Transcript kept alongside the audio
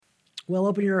Well,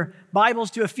 open your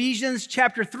Bibles to Ephesians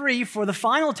chapter 3 for the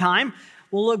final time.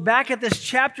 We'll look back at this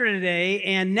chapter today,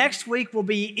 and next week we'll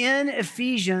be in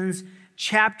Ephesians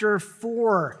chapter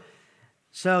 4.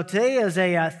 So today is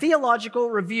a theological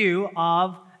review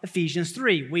of Ephesians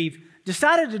 3. We've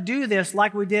decided to do this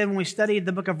like we did when we studied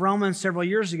the book of Romans several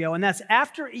years ago, and that's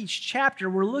after each chapter,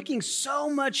 we're looking so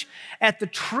much at the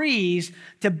trees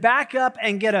to back up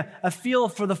and get a feel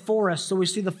for the forest, so we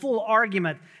see the full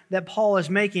argument that Paul is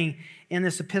making in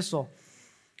this epistle.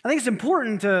 I think it's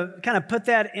important to kind of put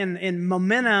that in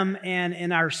momentum and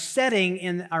in our setting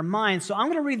in our minds. So I'm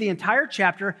going to read the entire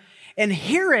chapter and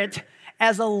hear it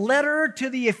as a letter to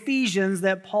the Ephesians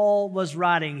that Paul was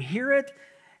writing. Hear it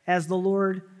as the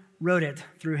Lord wrote it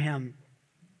through him.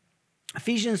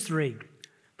 Ephesians 3.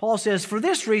 Paul says, "For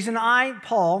this reason I,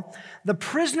 Paul, the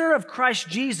prisoner of Christ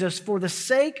Jesus, for the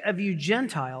sake of you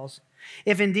Gentiles,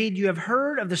 if indeed you have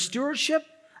heard of the stewardship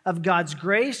of God's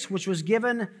grace, which was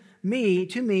given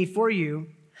to me for you,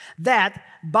 that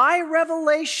by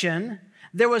revelation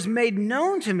there was made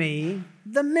known to me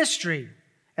the mystery,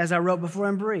 as I wrote before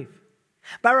in brief.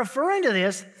 By referring to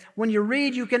this, when you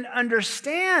read, you can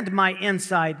understand my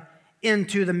insight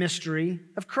into the mystery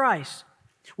of Christ,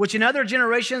 which in other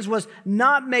generations was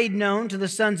not made known to the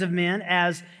sons of men,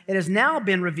 as it has now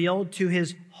been revealed to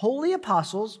his holy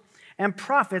apostles and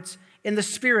prophets in the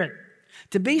Spirit.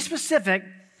 To be specific,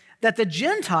 that the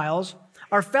Gentiles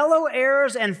are fellow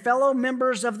heirs and fellow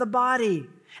members of the body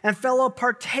and fellow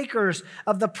partakers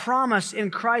of the promise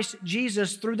in Christ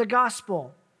Jesus through the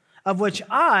gospel, of which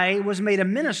I was made a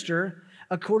minister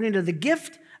according to the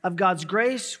gift of God's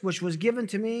grace, which was given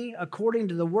to me according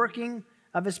to the working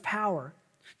of his power.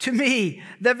 To me,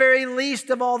 the very least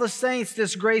of all the saints,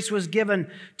 this grace was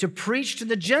given to preach to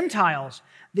the Gentiles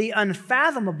the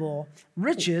unfathomable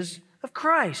riches of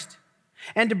Christ,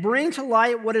 and to bring to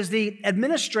light what is the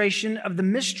administration of the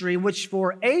mystery which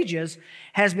for ages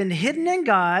has been hidden in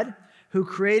God, who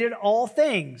created all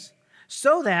things,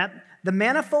 so that the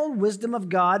manifold wisdom of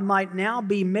God might now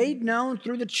be made known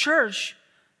through the church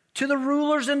to the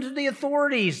rulers and to the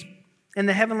authorities in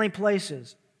the heavenly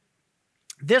places.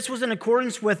 This was in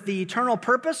accordance with the eternal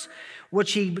purpose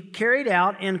which he carried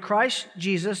out in Christ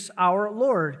Jesus our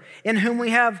Lord, in whom we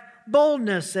have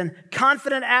boldness and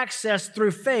confident access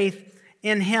through faith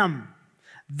in him.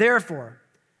 Therefore,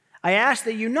 I ask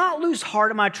that you not lose heart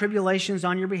at my tribulations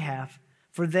on your behalf,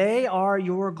 for they are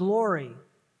your glory.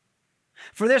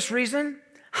 For this reason,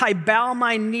 I bow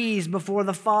my knees before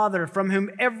the Father, from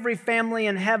whom every family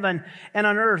in heaven and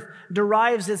on earth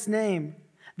derives its name,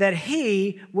 that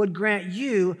he would grant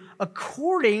you,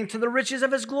 according to the riches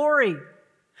of his glory,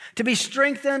 to be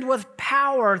strengthened with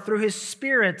power through his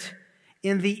Spirit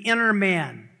in the inner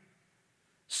man,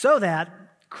 so that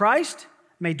Christ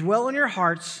may dwell in your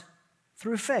hearts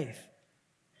through faith,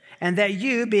 and that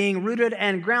you, being rooted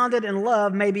and grounded in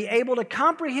love, may be able to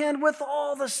comprehend with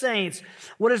all the saints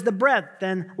what is the breadth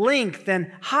and length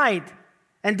and height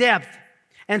and depth,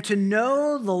 and to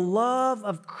know the love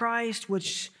of Christ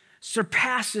which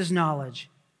surpasses knowledge,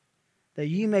 that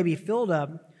you may be filled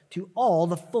up to all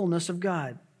the fullness of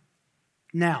God.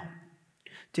 Now,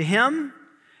 to him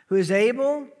who is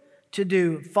able to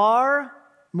do far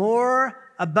more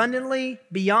abundantly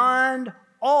beyond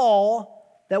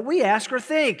all that we ask or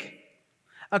think,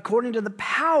 according to the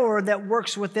power that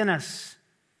works within us.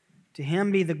 To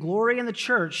him be the glory in the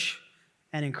church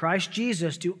and in Christ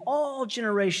Jesus to all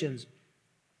generations,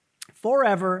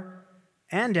 forever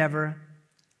and ever.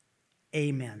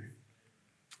 Amen.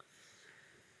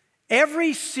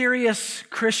 Every serious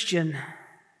Christian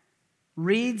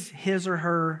reads his or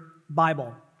her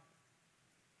Bible.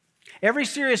 Every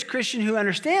serious Christian who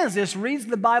understands this reads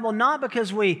the Bible not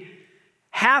because we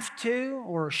have to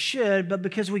or should, but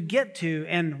because we get to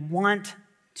and want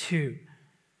to.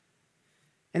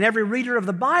 And every reader of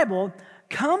the Bible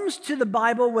comes to the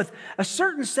Bible with a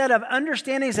certain set of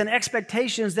understandings and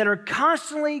expectations that are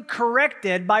constantly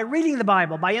corrected by reading the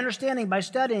Bible, by understanding, by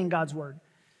studying God's Word.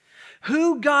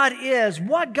 Who God is,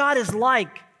 what God is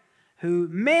like, who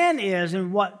man is,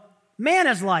 and what man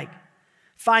is like.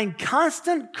 Find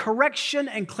constant correction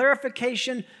and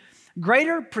clarification,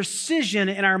 greater precision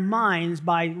in our minds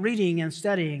by reading and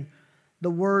studying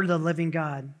the Word of the living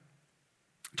God.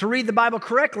 To read the Bible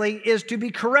correctly is to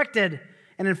be corrected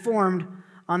and informed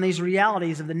on these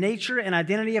realities of the nature and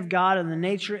identity of God and the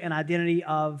nature and identity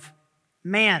of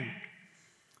man.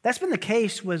 That's been the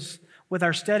case with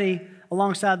our study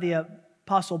alongside the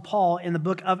Apostle Paul in the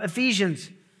book of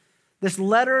Ephesians. This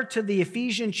letter to the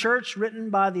Ephesian church written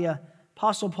by the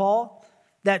Apostle Paul,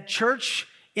 that church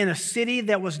in a city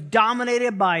that was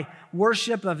dominated by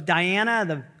worship of Diana,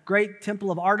 the great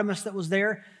temple of Artemis that was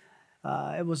there.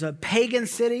 It was a pagan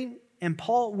city, and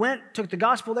Paul took the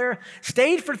gospel there,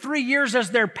 stayed for 3 years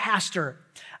as their pastor.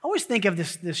 I always think of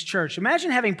this church.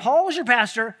 Imagine having Paul as your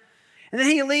pastor, and then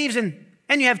he leaves, and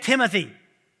you have Timothy.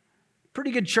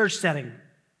 Pretty good church setting.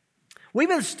 We've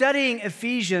been studying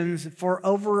Ephesians for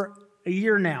over a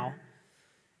year now.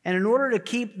 And in order to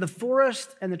keep the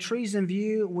forest and the trees in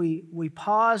view, we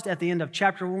paused at the end of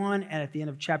chapter 1 and at the end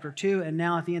of chapter 2 and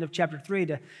now at the end of chapter 3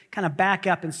 to kind of back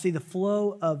up and see the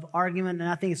flow of argument. And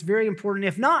I think it's very important.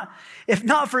 If not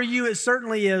for you, it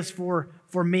certainly is for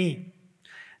me.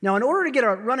 Now, in order to get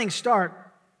a running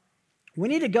start, we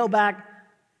need to go back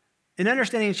in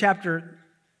understanding chapter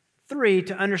 3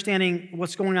 to understanding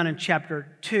what's going on in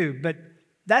chapter 2. But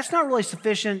that's not really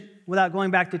sufficient without going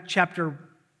back to chapter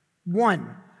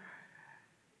 1.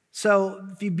 So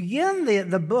if you begin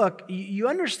the book, you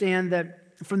understand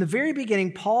that from the very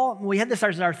beginning, we had this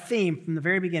as our theme from the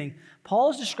very beginning.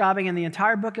 Paul is describing in the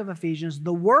entire book of Ephesians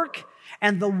the work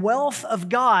and the wealth of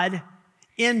God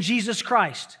in Jesus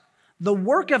Christ. The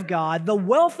work of God, the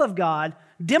wealth of God,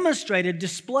 demonstrated,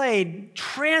 displayed,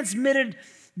 transmitted,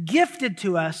 gifted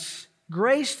to us,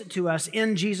 graced to us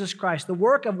in Jesus Christ. The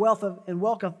work of wealth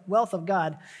of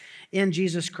God in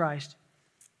Jesus Christ.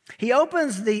 He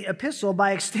opens the epistle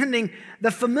by extending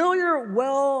the familiar,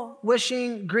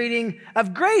 well-wishing greeting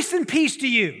of grace and peace to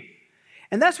you.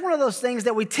 And that's one of those things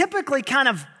that we typically kind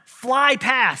of fly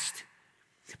past.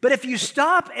 But if you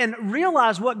stop and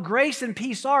realize what grace and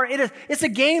peace are, it's a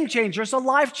game changer. It's a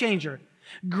life changer.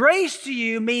 Grace to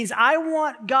you means I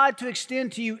want God to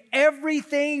extend to you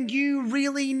everything you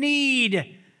really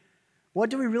need. What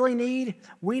do we really need?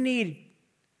 We need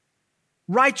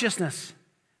righteousness,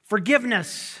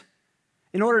 forgiveness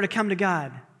in order to come to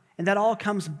God. And that all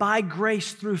comes by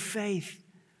grace through faith.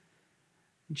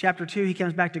 In chapter 2, he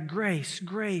comes back to grace,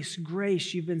 grace,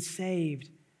 grace. You've been saved.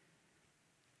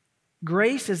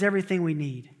 Grace is everything we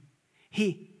need.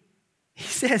 He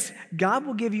says God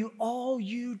will give you all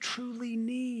you truly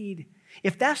need.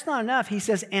 If that's not enough, he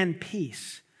says, and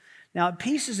peace. Now,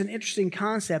 peace is an interesting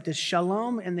concept. It's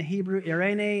shalom in the Hebrew,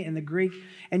 irene in the Greek.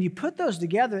 And you put those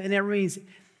together, and it means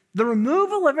the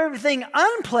removal of everything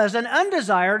unpleasant,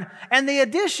 undesired, and the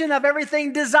addition of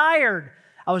everything desired.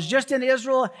 I was just in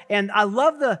Israel, and I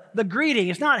love the greeting.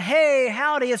 It's not, hey,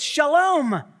 howdy, it's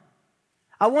shalom.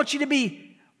 I want you to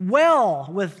be well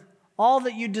with all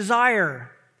that you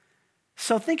desire.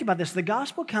 So think about this. The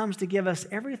gospel comes to give us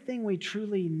everything we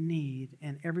truly need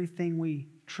and everything we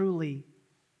truly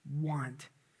want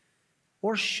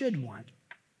or should want.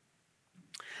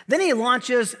 Then he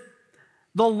launches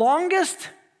the longest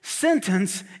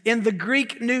sentence in the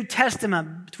Greek New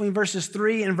Testament between verses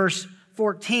 3 and verse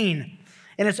 14.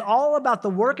 And it's all about the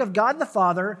work of God the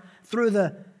Father through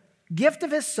the gift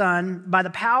of his Son by the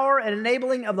power and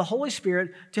enabling of the Holy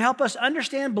Spirit to help us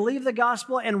understand, believe the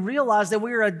gospel, and realize that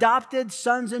we are adopted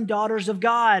sons and daughters of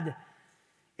God,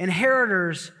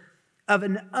 inheritors of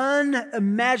an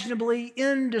unimaginably,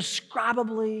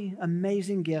 indescribably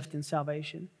amazing gift in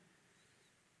salvation.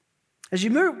 As you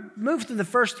move through the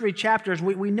first 3 chapters,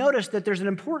 we notice that there's an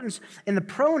importance in the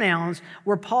pronouns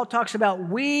where Paul talks about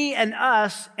we and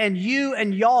us and you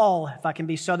and y'all, if I can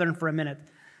be Southern for a minute,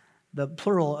 the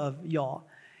plural of y'all.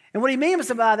 And what he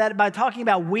means by that, by talking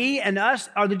about we and us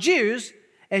are the Jews,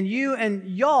 and you and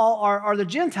y'all are the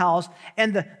Gentiles.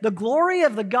 And the glory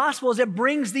of the gospel is it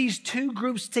brings these two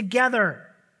groups together.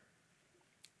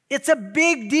 It's a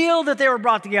big deal that they were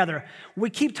brought together. We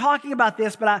keep talking about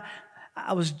this, but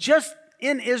I was just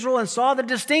in Israel and saw the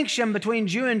distinction between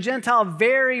Jew and Gentile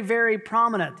very, very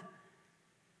prominent.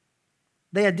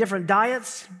 They had different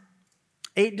diets,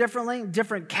 ate differently,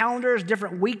 different calendars,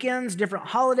 different weekends, different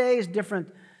holidays, different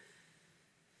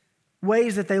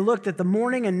ways that they looked at the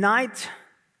morning and night,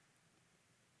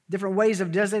 different ways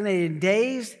of designating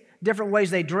days, different ways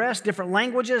they dressed, different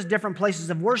languages, different places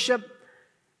of worship.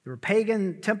 There were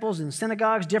pagan temples and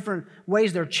synagogues, different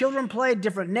ways their children played,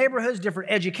 different neighborhoods,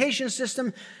 different education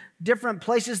system, different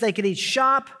places they could eat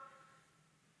shop,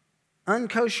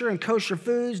 unkosher and kosher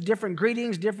foods, different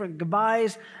greetings, different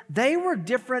goodbyes. They were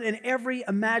different in every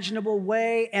imaginable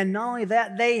way, and not only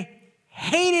that, they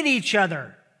hated each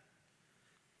other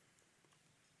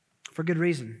for good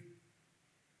reason.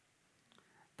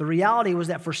 The reality was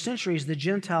that for centuries, the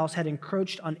Gentiles had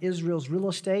encroached on Israel's real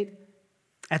estate.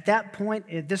 At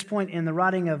this point in the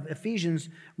writing of Ephesians,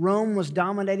 Rome was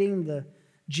dominating the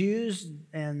Jews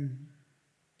and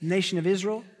the nation of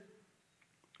Israel,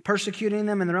 persecuting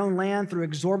them in their own land through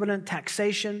exorbitant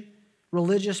taxation,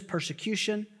 religious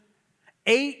persecution.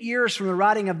 8 years from the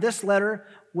writing of this letter,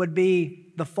 would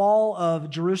be the fall of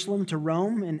Jerusalem to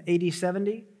Rome in AD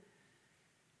 70.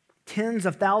 Tens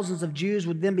of thousands of Jews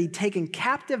would then be taken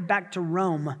captive back to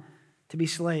Rome to be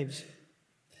slaves.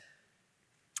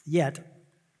 Yet,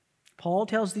 Paul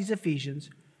tells these Ephesians,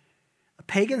 a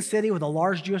pagan city with a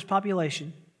large Jewish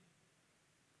population,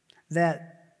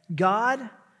 that God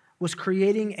was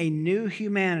creating a new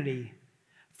humanity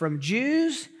from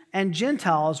Jews and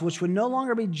Gentiles, which would no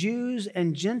longer be Jews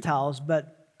and Gentiles,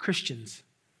 but Christians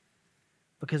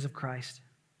because of Christ.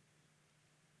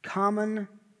 Common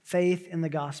faith in the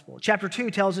gospel. Chapter 2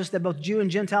 tells us that both Jew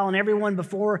and Gentile and everyone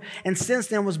before and since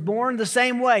then was born the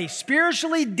same way,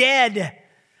 spiritually dead.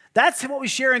 That's what we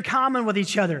share in common with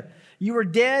each other. You were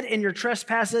dead in your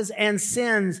trespasses and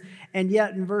sins, and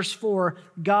yet in verse 4,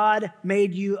 God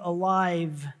made you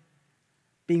alive,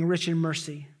 being rich in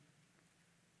mercy.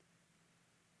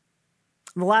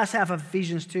 In the last half of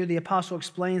Ephesians 2, the apostle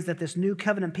explains that this new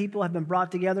covenant people have been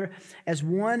brought together as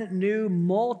one new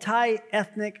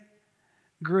multi-ethnic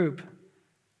group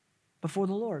before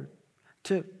the Lord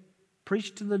to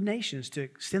preach to the nations, to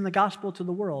extend the gospel to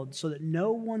the world so that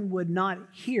no one would not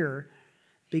hear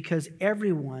because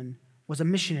everyone was a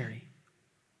missionary.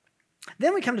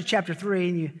 Then we come to chapter 3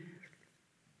 and you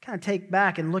kind of take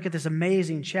back and look at this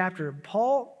amazing chapter.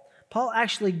 Paul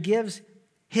actually gives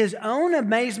his own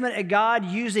amazement at God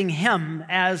using him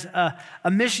as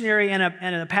a missionary and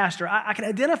a pastor. I can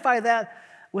identify that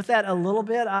with that a little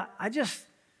bit. I just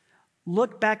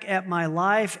look back at my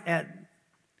life, at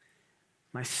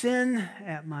my sin,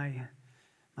 at my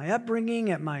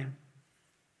upbringing, at my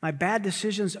bad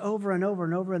decisions over and over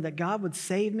and over, and that God would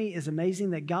save me is amazing.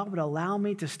 That God would allow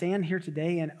me to stand here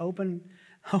today and open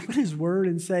His Word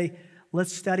and say,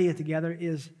 let's study it together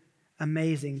is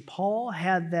amazing. Paul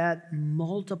had that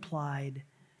multiplied.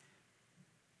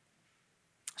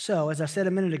 So, as I said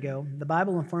a minute ago, the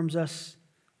Bible informs us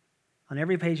on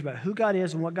every page about who God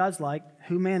is and what God's like,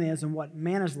 who man is and what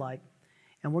man is like.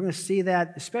 And we're going to see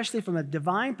that, especially from a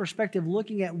divine perspective,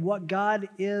 looking at what God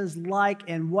is like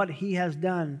and what He has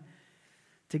done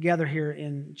together here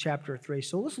in chapter 3.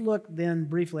 So let's look then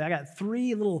briefly. I got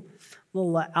three little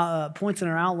points in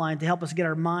our outline to help us get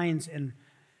our minds and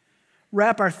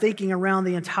wrap our thinking around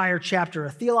the entire chapter,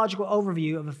 a theological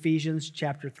overview of Ephesians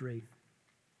chapter 3.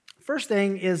 First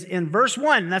thing is in verse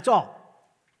 1, that's all.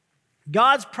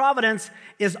 God's providence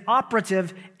is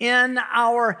operative in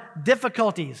our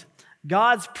difficulties.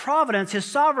 God's providence, His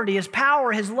sovereignty, His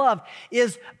power, His love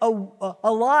is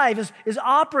alive, is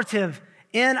operative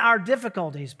in our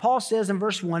difficulties. Paul says in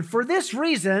verse 1, for this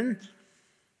reason,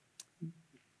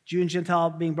 Jew and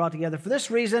Gentile being brought together, for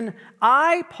this reason,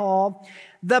 I, Paul,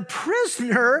 the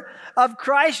prisoner of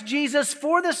Christ Jesus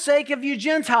for the sake of you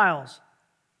Gentiles.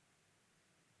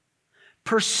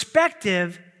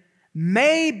 Perspective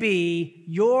may be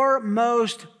your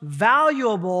most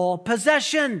valuable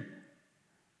possession.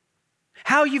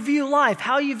 How you view life,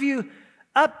 how you view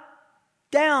up,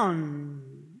 down,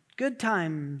 good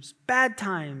times, bad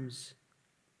times,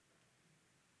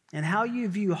 and how you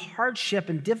view hardship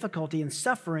and difficulty and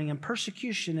suffering and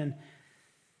persecution and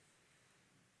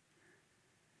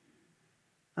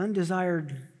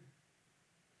undesired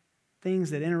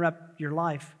things that interrupt your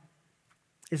life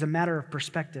is a matter of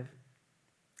perspective.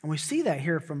 And we see that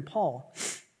here from Paul.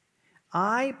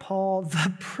 I, Paul,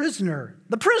 the prisoner.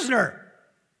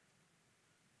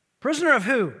 Prisoner of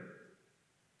who?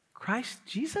 Christ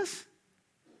Jesus?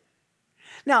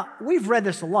 Now, we've read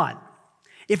this a lot.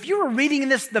 If you were reading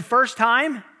this the first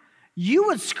time, you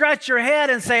would scratch your head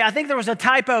and say, I think there was a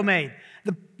typo made.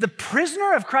 The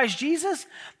prisoner of Christ Jesus?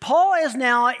 Paul is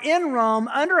now in Rome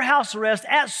under house arrest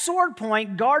at sword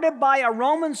point, guarded by a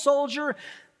Roman soldier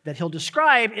that he'll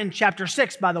describe in chapter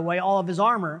 6, by the way, all of his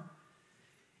armor.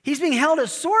 He's being held at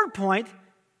sword point.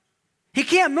 He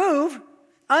can't move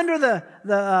under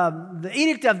the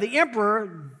edict of the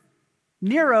emperor,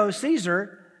 Nero,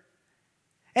 Caesar.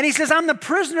 And he says, I'm the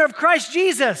prisoner of Christ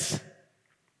Jesus.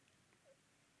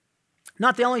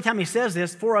 Not the only time he says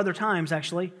this, 4 other times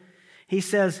actually. He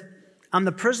says, I'm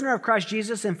the prisoner of Christ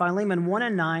Jesus in Philemon 1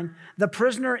 and 9, the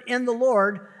prisoner in the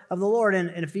Lord of the Lord in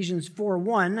Ephesians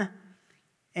 4:1,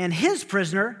 and his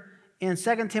prisoner in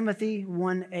 2 Timothy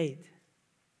 1:8.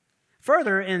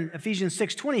 Further, in Ephesians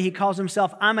 6:20, he calls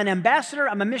himself, I'm an ambassador,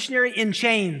 I'm a missionary in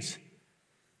chains.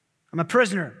 I'm a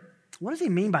prisoner. What does he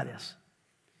mean by this?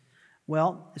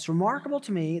 Well, it's remarkable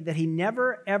to me that he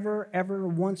never, ever, ever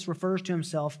once refers to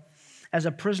himself as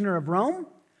a prisoner of Rome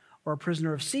or a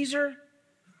prisoner of Caesar,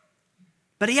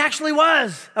 but he actually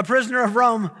was a prisoner of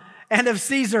Rome and of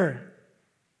Caesar.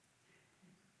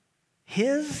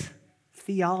 His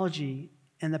theology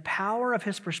and the power of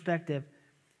his perspective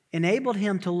enabled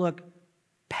him to look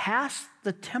past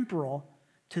the temporal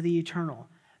to the eternal,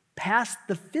 past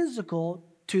the physical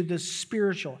to the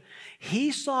spiritual.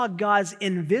 He saw God's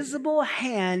invisible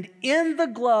hand in the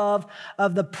glove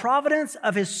of the providence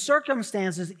of his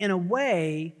circumstances in a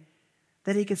way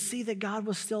that he could see that God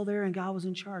was still there and God was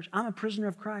in charge. I'm a prisoner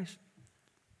of Christ.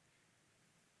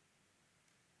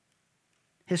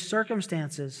 His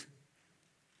circumstances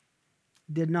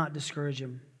did not discourage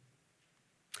him.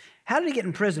 How did he get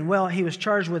in prison? Well, he was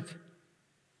charged with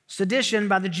sedition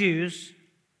by the Jews,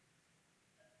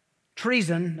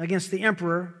 treason against the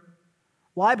emperor.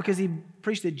 Why? Because he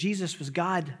preached that Jesus was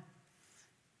God.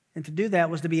 And to do that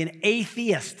was to be an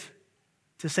atheist,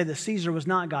 to say that Caesar was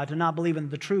not God, to not believe in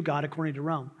the true God according to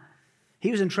Rome.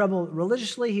 He was in trouble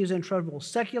religiously, he was in trouble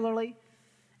secularly,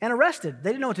 and arrested.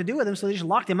 They didn't know what to do with him, so they just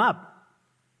locked him up.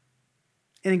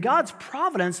 And in God's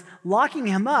providence, locking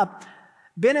him up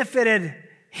benefited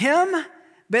him,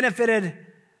 benefited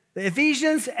the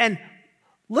Ephesians, and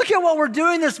look at what we're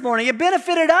doing this morning. It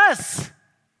benefited us.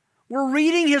 We're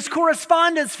reading his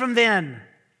correspondence from then.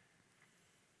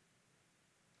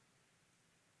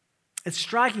 It's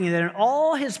striking that in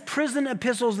all his prison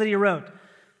epistles that he wrote,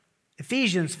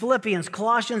 Ephesians, Philippians,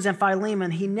 Colossians, and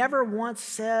Philemon, he never once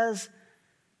says,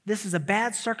 this is a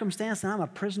bad circumstance and I'm a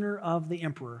prisoner of the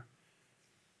emperor.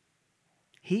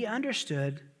 He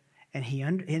understood and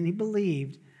he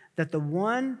believed that the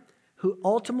one who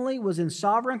ultimately was in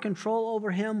sovereign control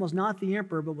over him was not the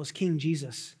emperor, but was King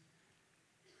Jesus.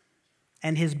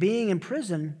 And his being in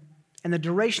prison and the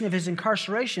duration of his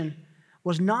incarceration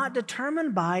was not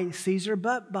determined by Caesar,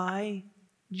 but by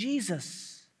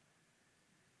Jesus.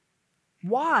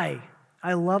 Why?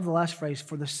 I love the last phrase,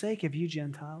 for the sake of you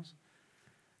Gentiles.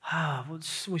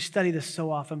 We study this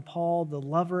so often. Paul, the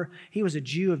lover, he was a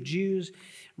Jew of Jews.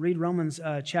 Read Romans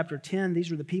chapter 10.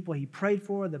 These were the people he prayed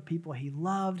for, the people he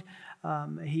loved.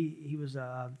 He was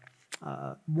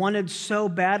wanted so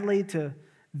badly to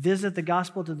visit the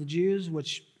gospel to the Jews,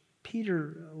 which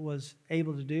Peter was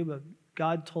able to do, but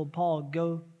God told Paul,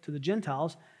 go to the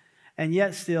Gentiles. And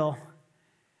yet still,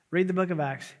 read the book of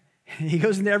Acts. He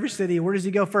goes into every city. Where does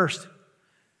he go first?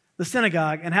 The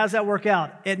synagogue. And how does that work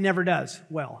out? It never does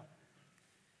well.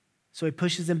 So he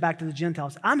pushes them back to the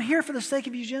Gentiles. I'm here for the sake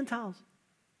of you Gentiles.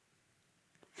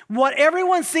 What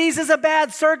everyone sees as a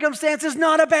bad circumstance is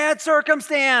not a bad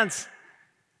circumstance.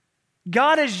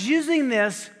 God is using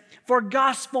this for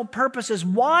gospel purposes.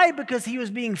 Why? Because he was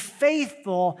being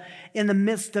faithful in the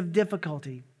midst of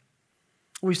difficulty.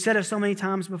 We've said it so many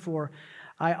times before.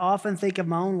 I often think of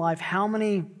my own life, how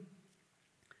many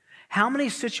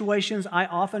situations I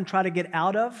often try to get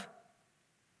out of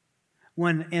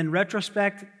when in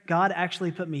retrospect, God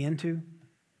actually put me into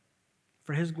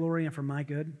for his glory and for my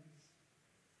good.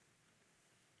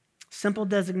 Simple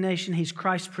designation, he's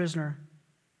Christ's prisoner.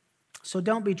 So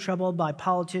don't be troubled by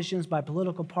politicians, by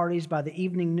political parties, by the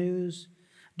evening news.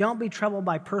 Don't be troubled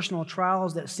by personal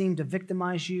trials that seem to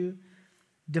victimize you.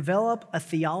 Develop a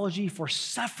theology for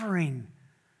suffering,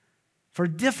 for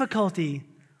difficulty,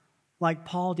 like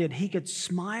Paul did. He could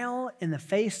smile in the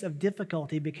face of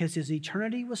difficulty because his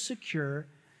eternity was secure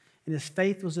and his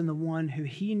faith was in the one who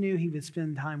he knew he would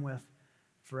spend time with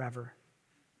forever.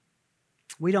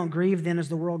 We don't grieve then as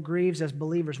the world grieves as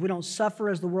believers. We don't suffer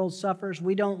as the world suffers.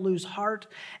 We don't lose heart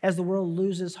as the world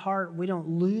loses heart. We don't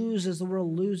lose as the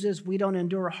world loses. We don't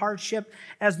endure hardship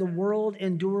as the world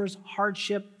endures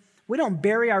hardship. We don't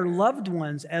bury our loved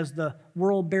ones as the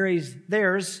world buries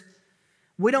theirs.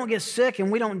 We don't get sick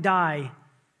and we don't die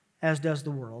as does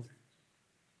the world.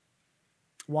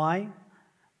 Why?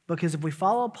 Because if we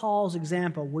follow Paul's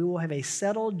example, we will have a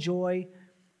settled joy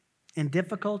in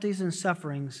difficulties and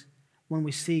sufferings when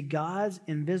we see God's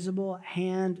invisible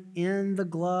hand in the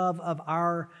glove of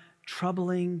our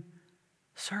troubling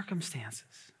circumstances.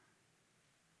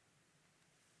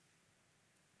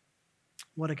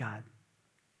 What a God.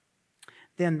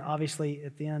 Then, obviously,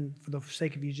 at the end, for the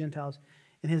sake of you Gentiles,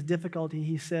 in his difficulty,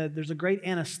 he said, there's a great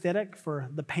anesthetic for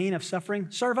the pain of suffering.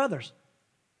 Serve others.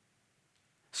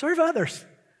 Serve others.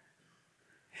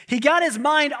 He got his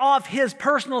mind off his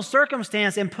personal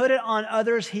circumstance and put it on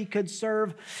others he could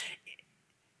serve.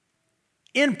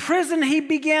 In prison, he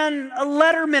began a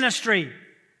letter ministry.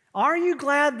 Are you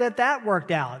glad that that worked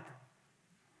out?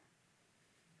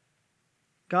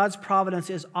 God's providence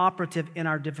is operative in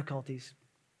our difficulties.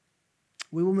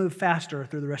 We will move faster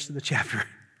through the rest of the chapter.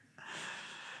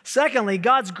 Secondly,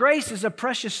 God's grace is a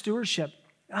precious stewardship.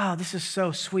 Oh, this is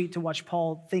so sweet to watch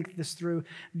Paul think this through.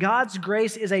 God's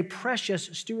grace is a precious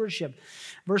stewardship.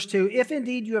 Verse 2, if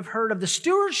indeed you have heard of the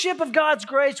stewardship of God's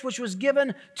grace, which was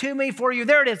given to me for you.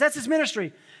 There it is. That's his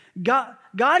ministry.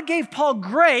 God gave Paul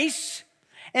grace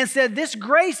and said, this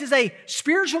grace is a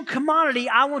spiritual commodity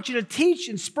I want you to teach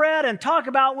and spread and talk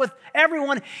about with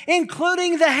everyone,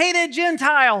 including the hated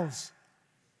Gentiles.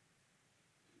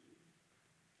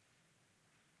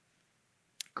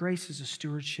 Grace is a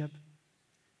stewardship.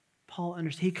 Paul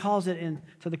understands. He calls it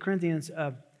to the Corinthians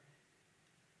a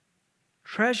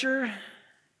treasure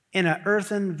in an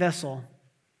earthen vessel,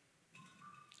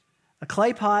 a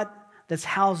clay pot that's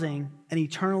housing an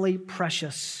eternally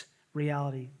precious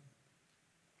reality.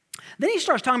 Then he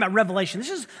starts talking about Revelation.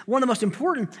 This is one of the most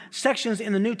important sections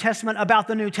in the New Testament about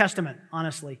the New Testament,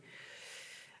 honestly.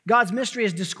 God's mystery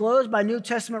is disclosed by New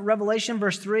Testament revelation,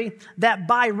 verse 3, that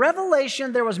by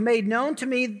revelation there was made known to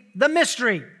me the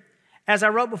mystery, as I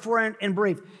wrote before in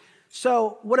brief.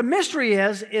 So what a mystery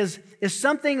is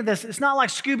something that's, it's not like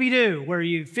Scooby-Doo, where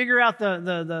you figure out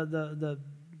the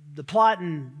plot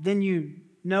and then you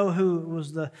know who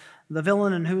was the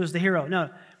villain and who was the hero. No,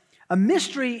 a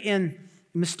mystery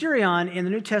mysterion in the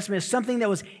New Testament is something that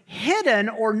was hidden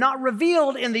or not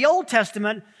revealed in the Old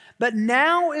Testament, but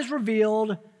now is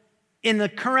revealed in the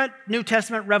current New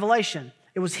Testament revelation.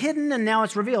 It was hidden and now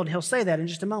it's revealed. He'll say that in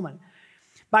just a moment.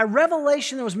 By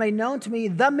revelation there was made known to me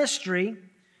the mystery,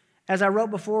 as I wrote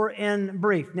before in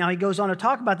brief. Now he goes on to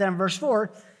talk about that in verse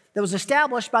 4, that was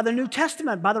established by the New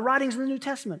Testament, by the writings of the New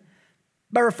Testament.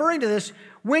 By referring to this,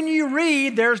 when you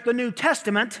read there's the New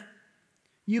Testament,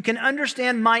 you can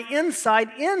understand my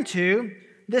insight into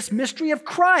this mystery of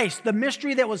Christ, the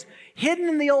mystery that was hidden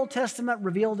in the Old Testament,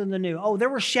 revealed in the New. Oh, there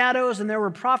were shadows and there were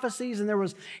prophecies and there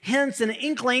was hints and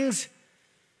inklings.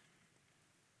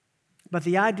 But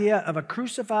the idea of a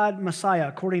crucified Messiah,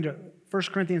 according to 1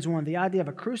 Corinthians 1, the idea of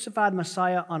a crucified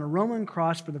Messiah on a Roman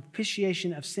cross for the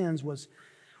propitiation of sins was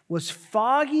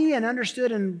foggy and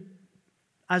understood in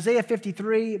Isaiah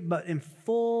 53, but in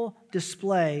full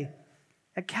display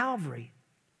at Calvary.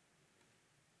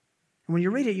 And when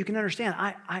you read it, you can understand,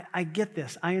 I get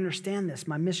this, I understand this,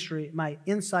 my mystery, my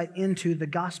insight into the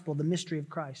gospel, the mystery of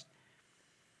Christ.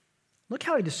 Look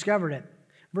how he discovered it.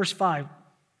 Verse 5,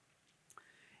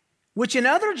 which in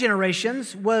other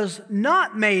generations was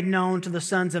not made known to the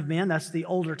sons of men, that's the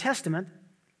Older Testament,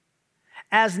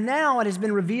 as now it has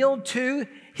been revealed to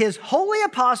his holy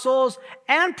apostles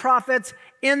and prophets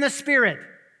in the Spirit.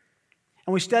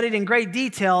 And we studied in great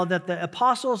detail that the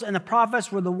apostles and the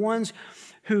prophets were the ones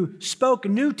who spoke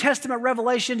New Testament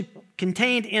revelation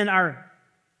contained in our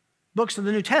books of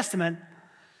the New Testament,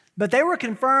 but they were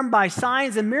confirmed by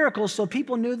signs and miracles so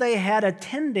people knew they had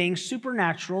attending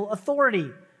supernatural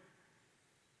authority.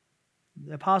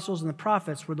 The apostles and the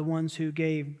prophets were the ones who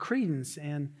gave credence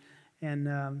and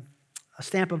a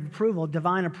stamp of approval,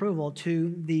 divine approval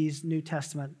to these New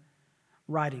Testament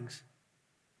writings.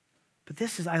 But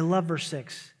I love verse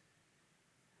 6.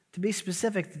 To be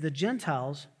specific, that the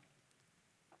Gentiles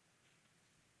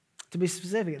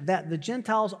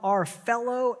are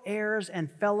fellow heirs and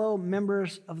fellow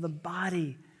members of the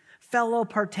body, fellow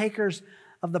partakers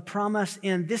of the promise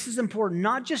in, this is important,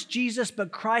 not just Jesus,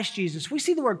 but Christ Jesus. We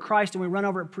see the word Christ and we run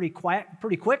over it pretty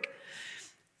quick.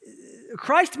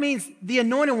 Christ means the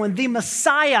anointed one, the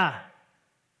Messiah.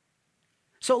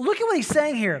 So look at what he's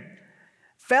saying here.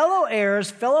 Fellow heirs,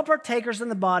 fellow partakers in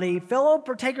the body, fellow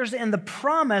partakers in the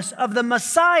promise of the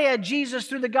Messiah, Jesus,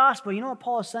 through the gospel. You know what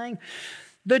Paul is saying?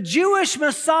 The Jewish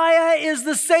Messiah is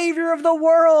the Savior of the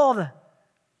world.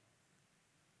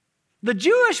 The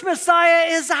Jewish Messiah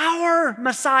is our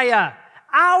Messiah,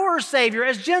 our Savior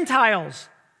as Gentiles.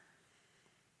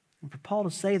 And for Paul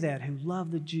to say that, who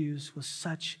loved the Jews, was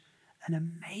such an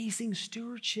amazing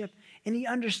stewardship. And he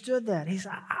understood that. He's,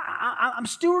 I'm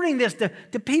stewarding this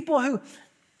to people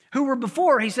who were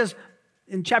before, he says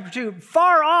in chapter 2,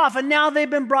 far off, and now they've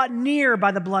been brought near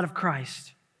by the blood of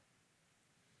Christ.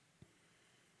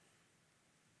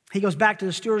 He goes back to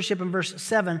the stewardship in verse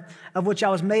 7, of which I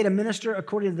was made a minister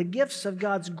according to the gifts of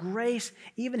God's grace,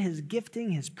 even his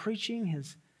gifting, his preaching,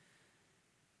 his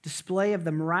display of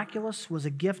the miraculous was a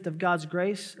gift of God's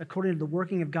grace according to the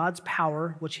working of God's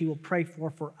power, which he will pray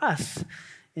for us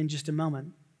in just a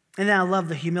moment. And then I love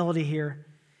the humility here.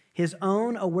 His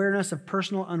own awareness of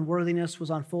personal unworthiness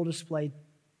was on full display.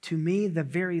 To me, the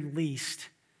very least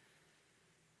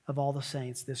of all the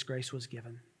saints, this grace was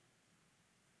given.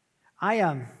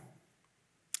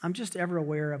 I'm just ever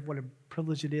aware of what a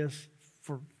privilege it is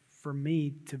for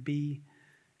me to be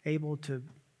able to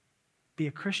be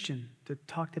a Christian, to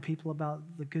talk to people about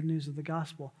the good news of the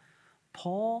gospel.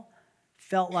 Paul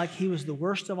felt like he was the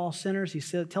worst of all sinners. He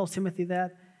tells Timothy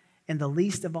that, and the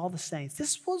least of all the saints.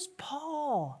 This was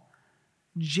Paul.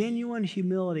 Genuine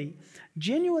humility.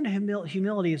 Genuine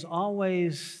humility is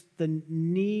always the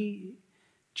knee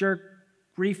jerk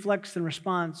reflex and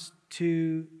response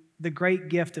to the great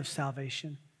gift of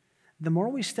salvation. The more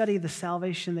we study the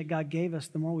salvation that God gave us,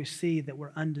 the more we see that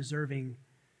we're undeserving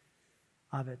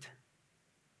of it.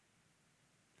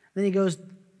 Then he goes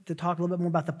to talk a little bit more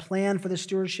about the plan for the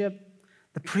stewardship,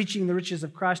 the preaching the riches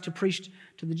of Christ, to preach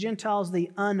to the Gentiles the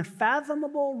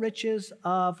unfathomable riches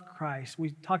of Christ. We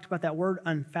talked about that word,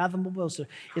 unfathomable.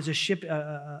 It's a ship,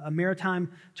 a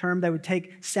maritime term. They would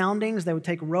take soundings, they would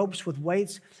take ropes with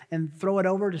weights and throw it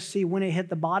over to see when it hit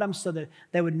the bottom so that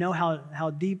they would know how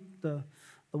deep the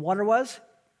water was.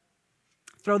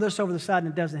 Throw this over the side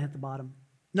and it doesn't hit the bottom,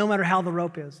 no matter how the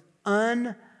rope is.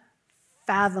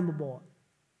 Unfathomable,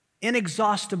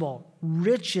 inexhaustible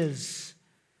riches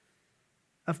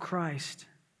of Christ.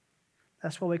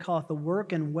 That's why we call it the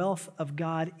work and wealth of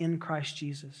God in Christ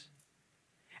Jesus.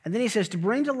 And then he says to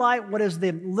bring to light what is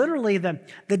literally the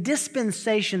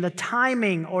dispensation, the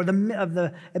timing, or of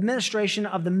the administration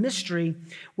of the mystery,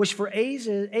 which for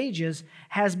ages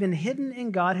has been hidden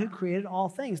in God who created all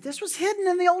things. This was hidden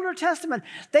in the Older Testament.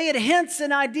 They had hints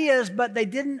and ideas, but they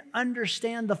didn't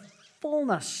understand the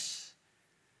fullness.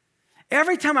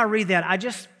 Every time I read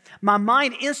that, my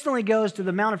mind instantly goes to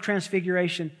the Mount of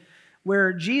Transfiguration,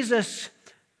 where Jesus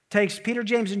takes Peter,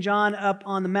 James, and John up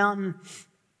on the mountain.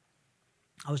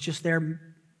 I was just there,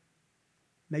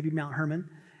 maybe Mount Hermon.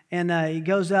 And he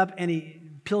goes up and he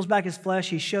peels back his flesh.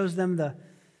 He shows them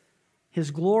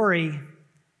his glory.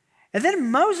 And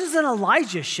then Moses and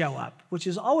Elijah show up, which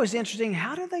is always interesting.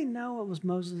 How do they know it was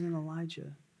Moses and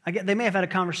Elijah? They may have had a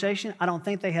conversation. I don't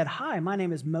think they had, "Hi, my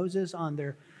name is Moses" on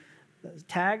their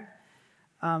tag.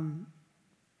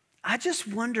 I just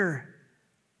wonder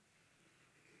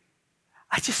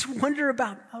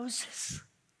about Moses.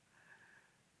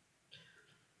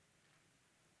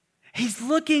 He's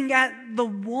looking at the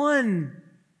one.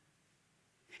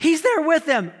 He's there with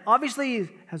them. Obviously, he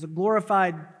has a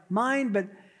glorified mind, but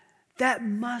that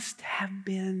must have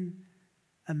been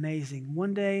amazing.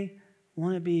 One day,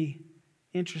 won't it be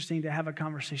interesting to have a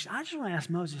conversation? I just want to ask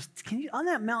Moses, on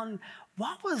that mountain,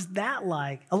 what was that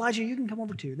like? Elijah, you can come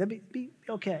over too. That'd be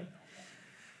okay.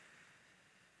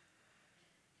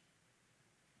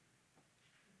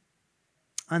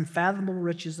 Unfathomable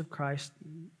riches of Christ.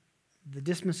 The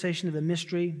dispensation of the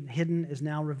mystery hidden is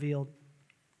now revealed.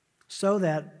 So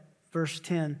that, verse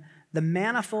 10, the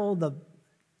manifold, the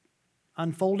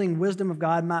unfolding wisdom of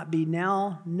God might be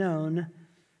now known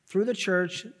through the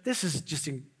church. This is just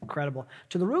incredible.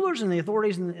 To the rulers and the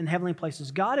authorities in heavenly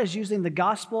places, God is using the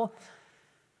gospel,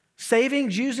 saving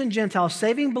Jews and Gentiles,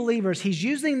 saving believers. He's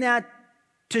using that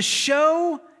to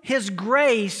show his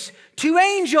grace to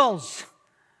angels,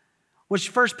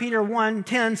 which 1 Peter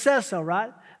 1:10 says so,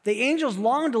 right? The angels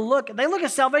long to look. They look at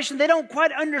salvation. They don't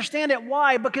quite understand it.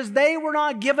 Why? Because they were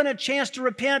not given a chance to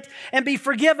repent and be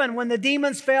forgiven. When the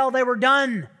demons fell, they were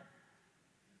done.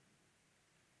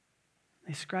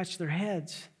 They scratched their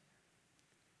heads.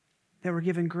 They were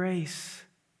given grace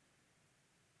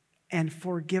and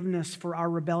forgiveness for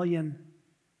our rebellion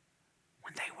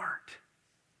when they weren't.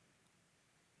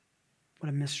 What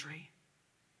a mystery.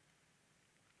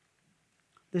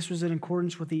 This was in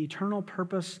accordance with the eternal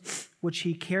purpose which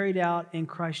he carried out in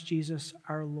Christ Jesus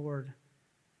our Lord.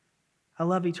 I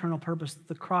love eternal purpose.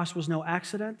 The cross was no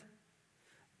accident.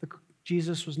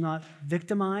 Jesus was not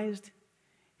victimized.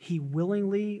 He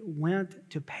willingly went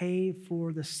to pay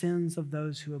for the sins of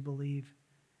those who believe.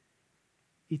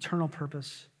 Eternal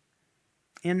purpose,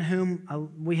 in whom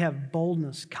we have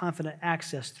boldness, confident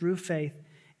access through faith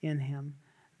in him,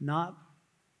 not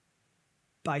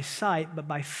by sight, but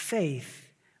by faith.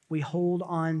 We hold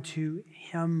on to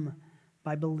him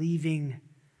by believing.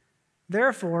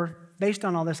 Therefore, based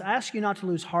on all this, I ask you not to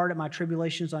lose heart at my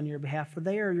tribulations on your behalf, for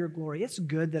they are your glory. It's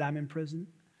good that I'm in prison.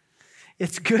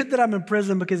 It's good that I'm in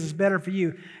prison because it's better for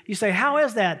you. You say, how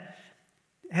is that?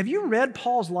 Have you read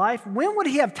Paul's life? When would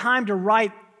he have time to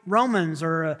write Romans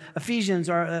or Ephesians,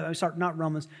 or not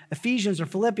Romans, Ephesians or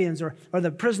Philippians or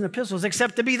the prison epistles,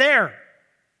 except to be there?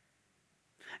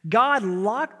 God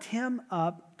locked him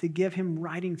up to give him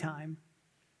writing time.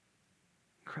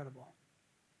 Incredible.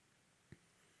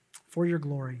 For your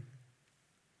glory.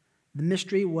 The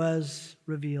mystery was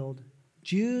revealed.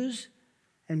 Jews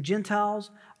and Gentiles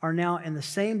are now in the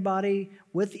same body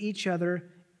with each other,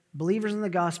 believers in the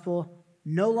gospel,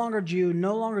 no longer Jew,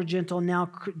 no longer Gentile,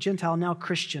 now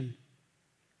Christian,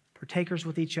 partakers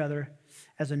with each other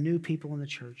as a new people in the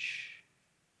church.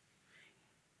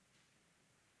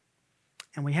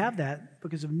 And we have that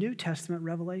because of New Testament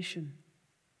revelation.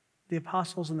 The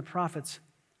apostles and the prophets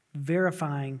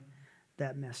verifying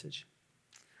that message.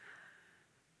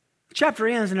 The chapter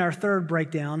ends in our third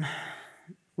breakdown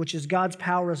which is God's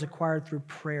power is acquired through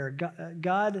prayer.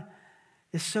 God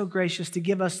is so gracious to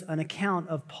give us an account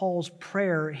of Paul's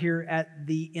prayer here at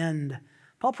the end.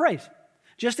 Paul prays.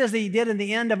 Just as he did in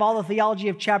the end of all the theology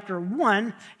of chapter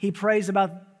 1, he prays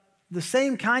about the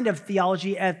same kind of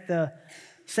theology at the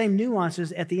same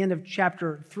nuances at the end of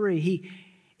chapter 3.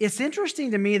 It's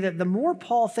interesting to me that the more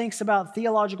Paul thinks about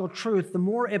theological truth, the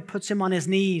more it puts him on his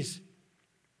knees.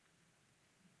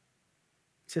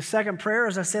 It's his second prayer,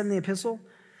 as I said in the epistle.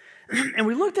 And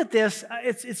we looked at this.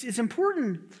 It's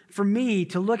important for me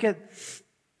to look at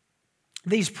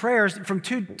these prayers from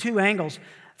two angles.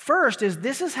 First is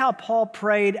this is how Paul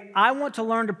prayed. I want to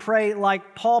learn to pray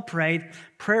like Paul prayed.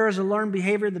 Prayer is a learned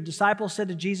behavior. The disciples said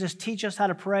to Jesus, teach us how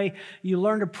to pray. You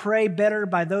learn to pray better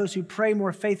by those who pray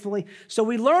more faithfully. So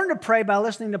we learn to pray by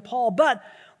listening to Paul. But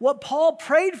what Paul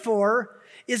prayed for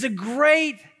is a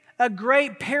great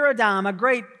paradigm, a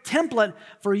great template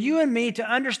for you and me to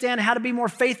understand how to be more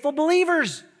faithful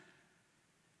believers.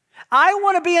 I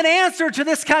want to be an answer to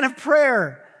this kind of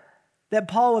prayer that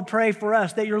Paul would pray for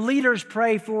us, that your leaders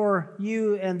pray for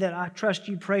you, and that I trust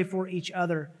you pray for each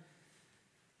other.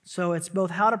 So it's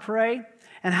both how to pray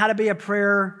and how to be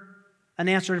an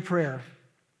answer to prayer.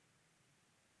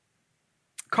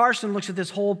 Carson looks at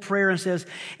this whole prayer and says,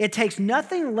 it takes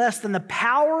nothing less than the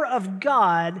power of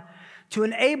God to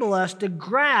enable us to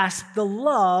grasp the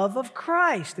love of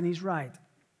Christ. And he's right.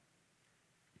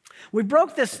 We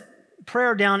broke this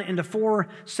prayer down into 4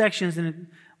 sections, and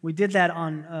we did that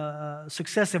on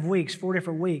successive weeks, 4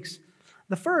 different weeks.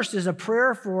 The first is a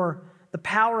prayer for the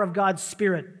power of God's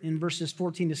Spirit in verses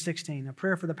 14 to 16, a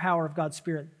prayer for the power of God's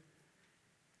Spirit.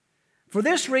 For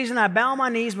this reason, I bow my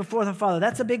knees before the Father.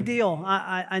 That's a big deal.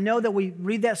 I know that we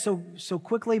read that so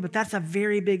quickly, but that's a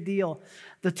very big deal.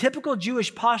 The typical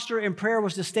Jewish posture in prayer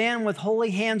was to stand with holy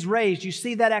hands raised. You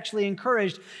see that actually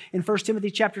encouraged in 1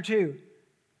 Timothy chapter 2.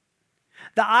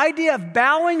 The idea of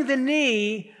bowing the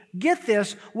knee, get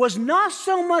this, was not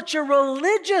so much a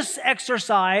religious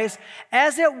exercise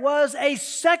as it was a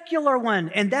secular one.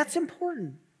 And that's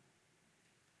important.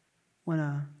 When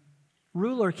a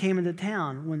ruler came into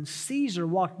town, when Caesar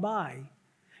walked by,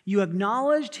 you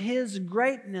acknowledged his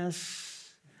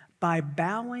greatness by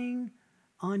bowing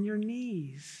on your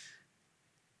knees.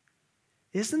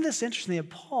 Isn't this interesting that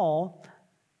Paul,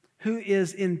 who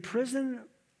is in prison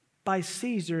by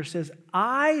Caesar, says,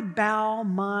 I bow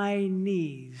my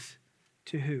knees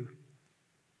to who?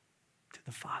 To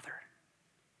the Father.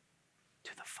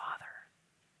 To the Father.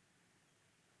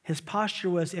 His posture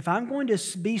was, if I'm going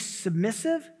to be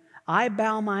submissive, I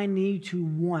bow my knee to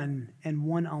one and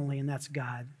one only, and that's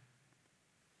God.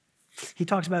 He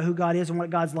talks about who God is and what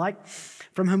God's like,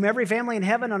 from whom every family in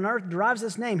heaven and on earth derives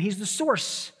its name. He's the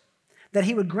source, that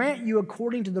he would grant you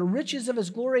according to the riches of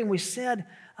his glory. And we said,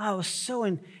 it was so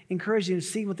encouraging to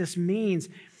see what this means.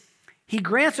 He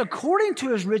grants according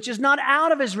to his riches, not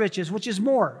out of his riches, which is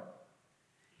more.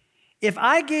 If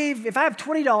I have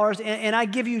 $20 and I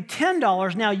give you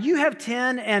 $10, now you have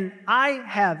 10 and I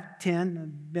have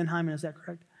 10. Ben Hyman, is that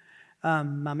correct?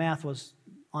 My math was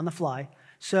on the fly.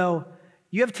 So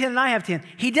you have 10 and I have 10.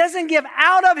 He doesn't give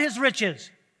out of his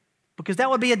riches because that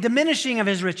would be a diminishing of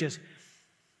his riches.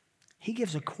 He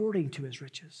gives according to his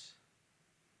riches.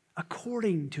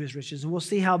 According to his riches. And we'll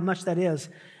see how much that is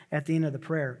at the end of the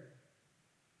prayer.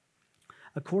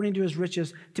 According to his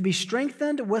riches, to be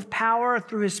strengthened with power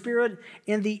through his Spirit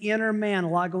in the inner man. A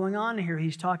lot going on here.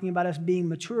 He's talking about us being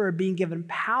mature, being given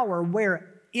power.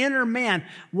 Where? Inner man.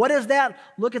 What is that?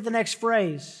 Look at the next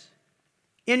phrase.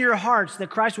 In your hearts, that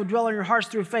Christ will dwell in your hearts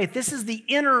through faith. This is the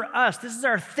inner us. This is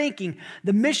our thinking.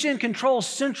 The mission control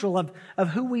central of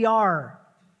who we are.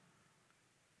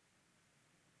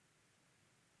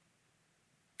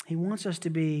 He wants us to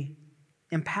be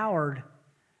empowered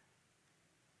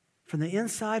from the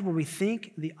inside, where we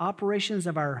think the operations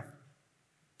of our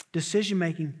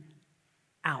decision-making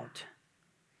out.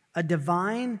 A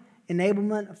divine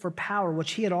enablement for power,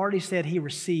 which he had already said he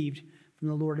received from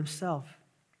the Lord himself.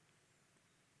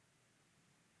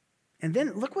 And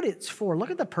then look what it's for.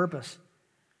 Look at the purpose.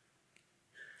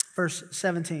 Verse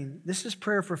 17. This is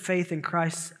prayer for faith in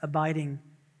Christ's abiding,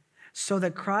 so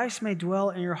that Christ may dwell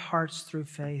in your hearts through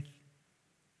faith.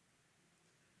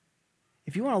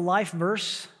 If you want a life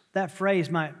verse, that phrase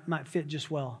might fit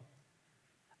just well.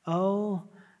 Oh,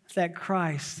 that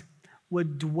Christ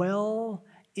would dwell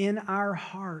in our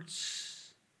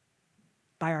hearts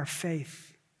by our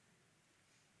faith,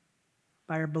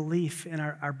 by our belief in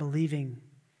our believing.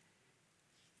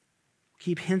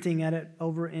 Keep hinting at it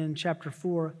over in chapter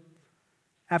 4.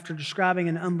 After describing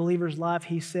an unbeliever's life,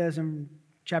 he says in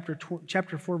chapter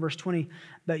 4, verse 20,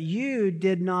 but you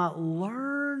did not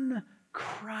learn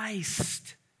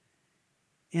Christ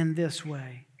in this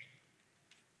way.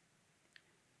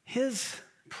 His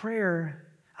prayer,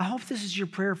 I hope this is your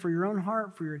prayer for your own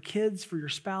heart, for your kids, for your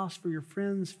spouse, for your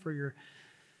friends, for your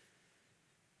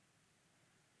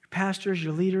pastors,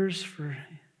 your leaders, for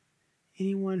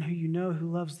anyone who you know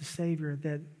who loves the Savior,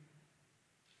 that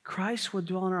Christ would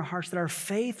dwell in our hearts, that our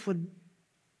faith would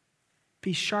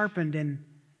be sharpened and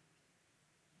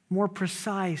more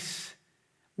precise,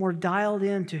 more dialed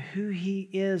into who He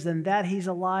is and that He's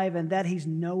alive and that He's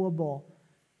knowable.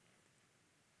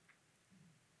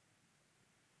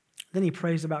 Then he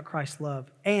prays about Christ's love,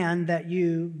 and that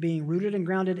you, being rooted and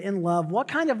grounded in love, what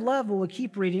kind of love will we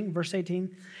keep reading? Verse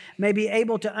 18, may be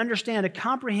able to understand, to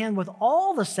comprehend with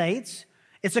all the saints.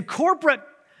 It's a corporate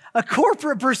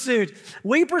pursuit.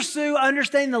 We pursue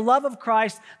understanding the love of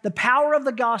Christ, the power of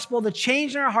the gospel, the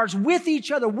change in our hearts with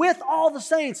each other, with all the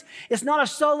saints. It's not a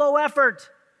solo effort.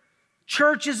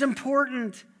 Church is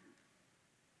important.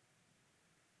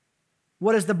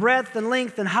 What is the breadth and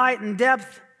length and height and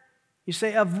depth? You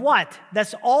say, of what?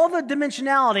 That's all the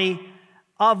dimensionality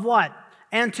of what?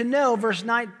 And to know, verse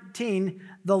 19,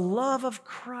 the love of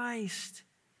Christ,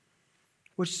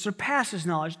 which surpasses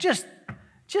knowledge. Just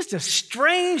a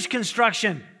strange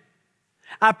construction.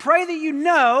 I pray that you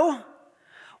know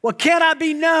what cannot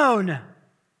be known.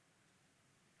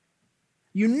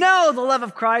 You know the love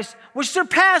of Christ, which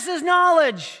surpasses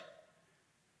knowledge.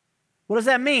 What does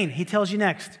that mean? He tells you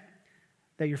next,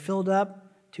 that you're filled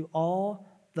up to all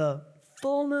the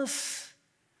fullness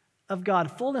of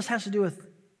God. Fullness has to do with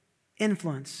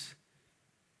influence.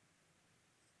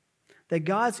 That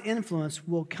God's influence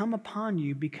will come upon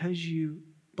you because you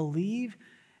believe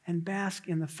and bask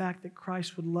in the fact that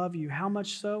Christ would love you. How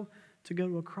much so? To go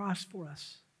to a cross for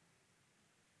us.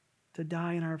 To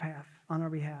die on our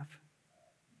behalf.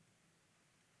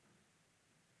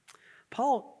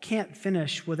 Paul can't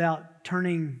finish without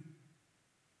turning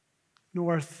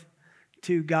north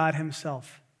to God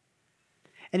Himself.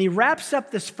 And he wraps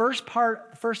up this first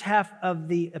half of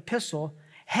the epistle,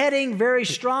 heading very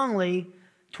strongly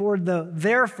toward the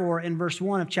therefore in verse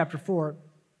 1 of chapter 4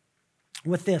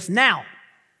 with this. Now,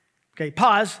 okay,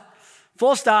 pause,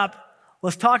 full stop.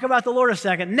 Let's talk about the Lord a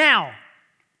second. Now,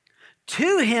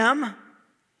 to Him,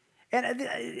 and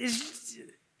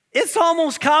it's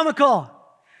almost comical,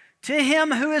 to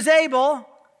Him who is able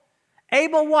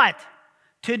what?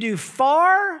 To do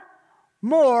far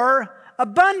more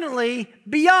abundantly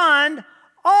beyond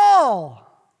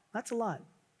all. That's a lot.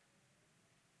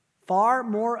 Far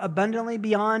more abundantly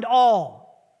beyond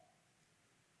all.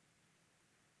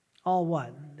 All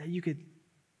what? That you could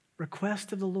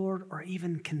request of the Lord or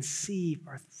even conceive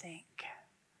or think.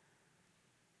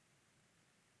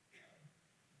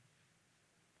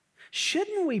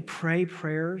 Shouldn't we pray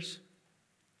prayers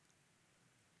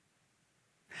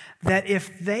that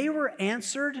if they were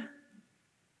answered,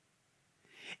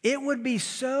 it would be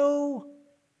so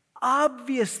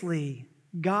obviously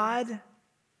God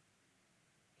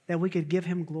that we could give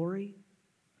Him glory?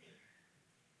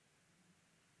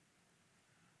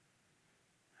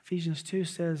 Ephesians 2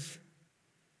 says,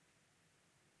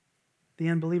 the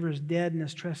unbeliever is dead in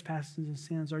his trespasses and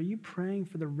sins. Are you praying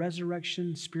for the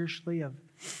resurrection spiritually of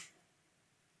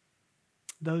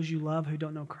those you love who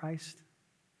don't know Christ?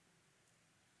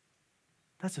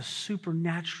 That's a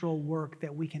supernatural work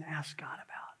that we can ask God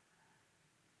about.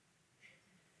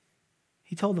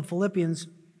 He told the Philippians,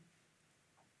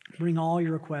 bring all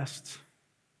your requests.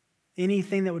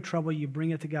 Anything that would trouble you,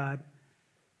 bring it to God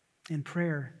in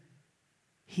prayer.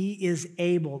 He is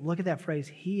able, look at that phrase,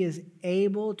 He is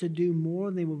able to do more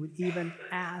than we would even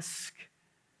ask,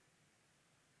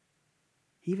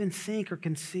 even think or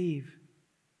conceive.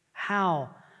 How?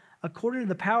 According to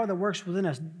the power that works within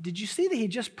us. Did you see that he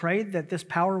just prayed that this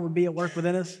power would be at work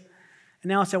within us? And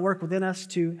now it's at work within us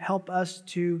to help us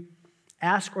to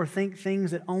ask or think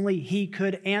things that only He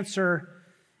could answer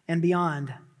and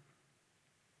beyond.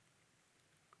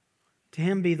 To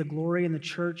Him be the glory in the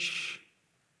church.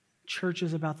 Church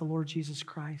is about the Lord Jesus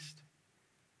Christ.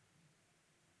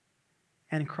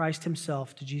 And Christ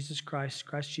Himself, to Jesus Christ,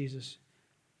 Christ Jesus,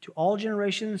 to all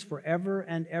generations forever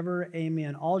and ever,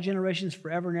 amen. All generations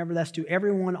forever and ever, that's to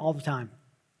everyone all the time.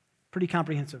 Pretty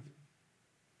comprehensive.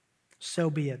 So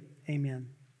be it, amen.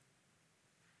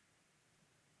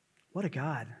 What a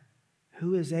God.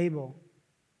 Who is able?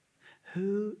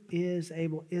 Who is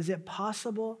able? Is it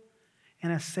possible?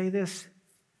 And I say this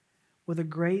with a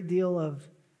great deal of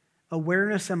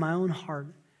awareness in my own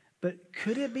heart, but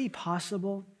could it be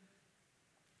possible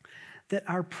that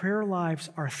our prayer lives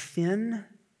are thin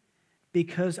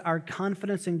because our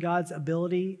confidence in God's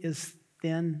ability is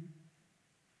thin?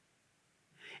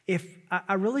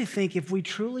 I really think if we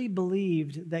truly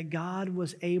believed that God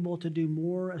was able to do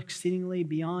more exceedingly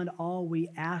beyond all we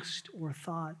asked or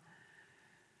thought,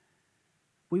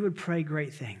 we would pray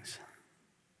great things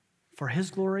for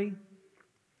His glory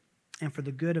and for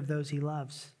the good of those He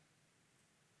loves.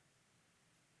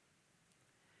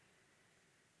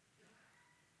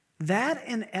 That,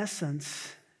 in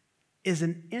essence, is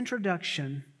an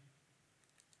introduction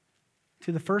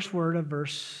to the first word of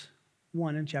verse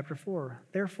 1 in chapter 4.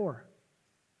 Therefore.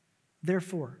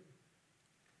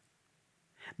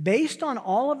 Based on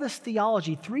all of this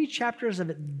theology, 3 chapters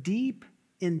of deep,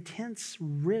 intense,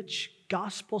 rich,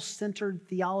 gospel-centered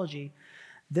theology.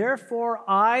 Therefore,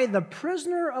 I, the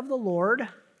prisoner of the Lord,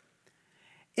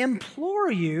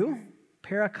 implore you,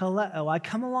 parakaleo, I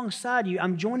come alongside you,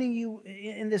 I'm joining you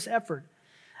in this effort,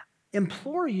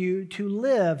 implore you to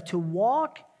live, to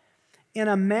walk in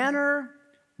a manner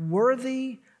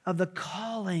worthy of the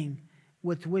calling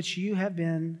with which you have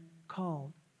been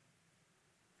called.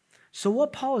 So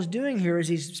what Paul is doing here is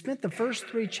he's spent the first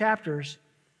 3 chapters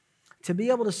to be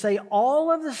able to say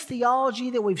all of this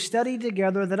theology that we've studied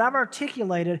together, that I've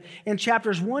articulated in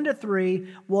chapters 1 to 3,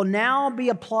 will now be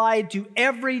applied to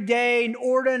everyday,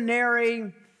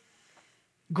 ordinary,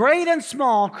 great and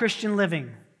small Christian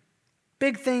living.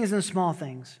 Big things and small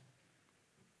things.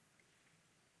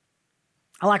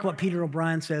 I like what Peter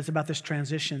O'Brien says about this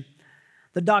transition.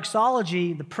 The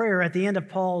doxology, the prayer at the end of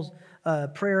Paul's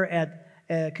prayer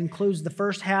concludes the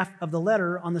first half of the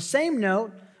letter on the same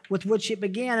note with which it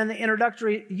began in the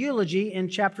introductory eulogy in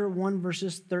chapter 1,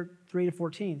 verses 3 to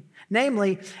 14.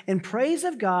 Namely, in praise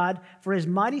of God for His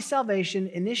mighty salvation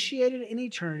initiated in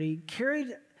eternity, carried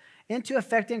into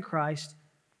effect in Christ,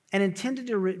 and intended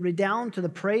to redound to the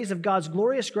praise of God's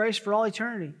glorious grace for all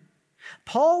eternity.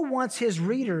 Paul wants his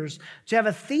readers to have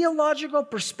a theological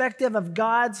perspective of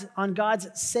God's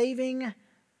saving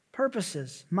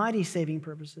purposes, mighty saving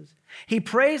purposes. He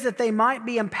prays that they might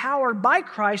be empowered by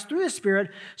Christ through the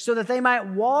Spirit so that they might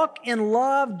walk in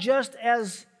love just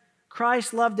as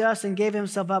Christ loved us and gave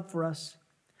Himself up for us.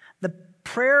 The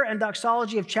prayer and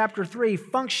doxology of chapter 3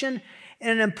 function in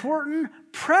an important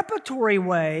preparatory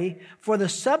way for the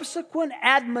subsequent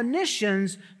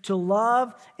admonitions to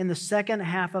love in the second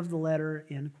half of the letter,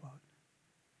 end quote.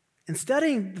 In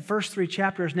studying the first 3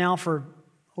 chapters now for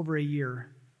over a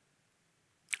year,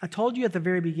 I told you at the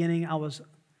very beginning I was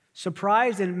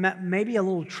surprised and maybe a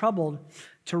little troubled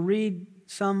to read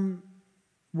some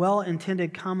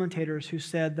well-intended commentators who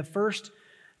said the first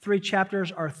 3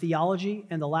 chapters are theology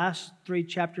and the last 3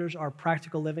 chapters are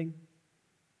practical living.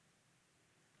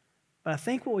 But I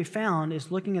think what we found is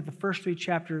looking at the first 3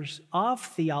 chapters of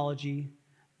theology,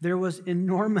 there was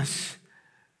enormous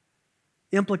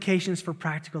implications for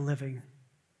practical living.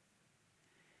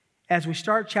 As we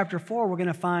start chapter 4, we're going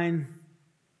to find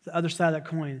the other side of that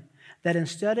coin, that in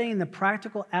studying the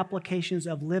practical applications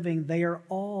of living, they are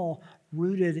all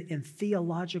rooted in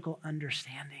theological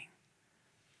understanding.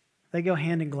 They go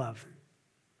hand in glove.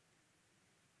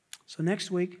 So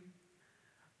next week,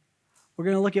 we're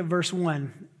going to look at verse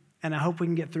 1. And I hope we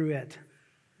can get through it.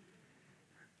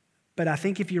 But I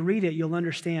think if you read it, you'll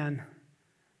understand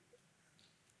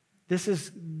this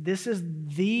is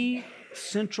the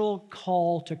central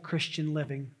call to Christian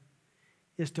living,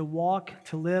 is to walk,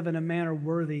 to live in a manner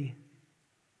worthy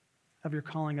of your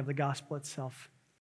calling of the gospel itself.